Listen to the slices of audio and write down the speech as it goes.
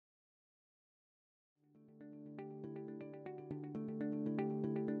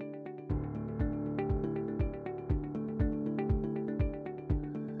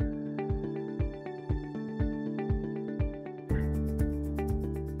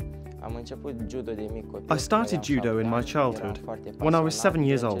I started judo in my childhood, when I was 7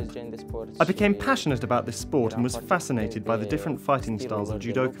 years old. I became passionate about this sport and was fascinated by the different fighting styles of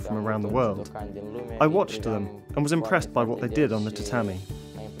judoka from around the world. I watched them and was impressed by what they did on the tatami.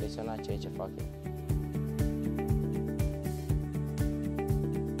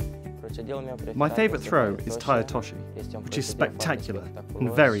 My favourite throw is taiyatoshi, which is spectacular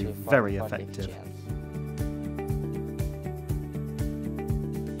and very, very effective.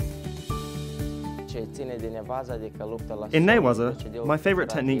 In newaza, my favourite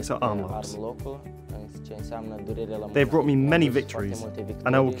techniques are arm locks. They have brought me many victories,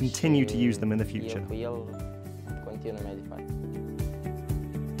 and I will continue to use them in the future.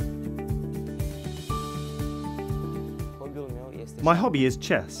 My hobby is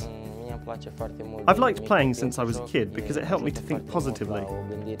chess. I've liked playing since I was a kid because it helped me to think positively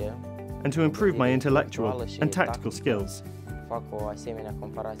and to improve my intellectual and tactical skills.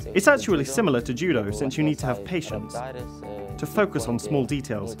 It's actually similar to judo since you need to have patience, to focus on small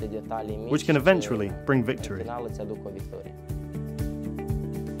details, which can eventually bring victory.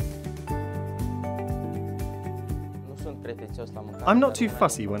 I'm not too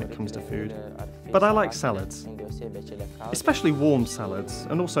fussy when it comes to food, but I like salads, especially warm salads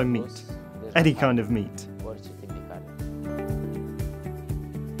and also meat, any kind of meat.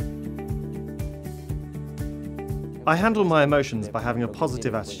 I handle my emotions by having a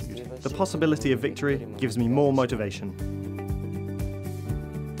positive attitude. The possibility of victory gives me more motivation.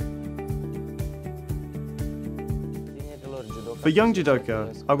 For young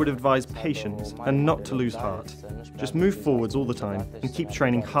judoka, I would advise patience and not to lose heart. Just move forwards all the time and keep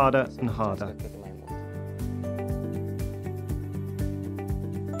training harder and harder.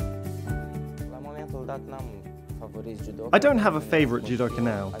 I don't have a favourite judoka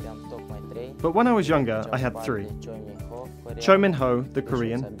now, but when I was younger I had three. Cho Min-ho, the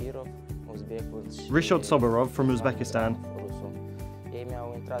Korean, Rishod Soborov from Uzbekistan,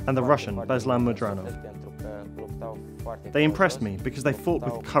 and the Russian, Beslan Mudranov. They impressed me because they fought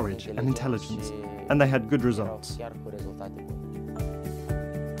with courage and intelligence, and they had good results.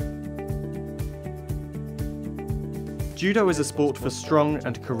 Judo is a sport for strong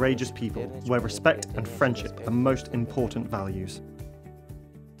and courageous people, where respect and friendship are most important values.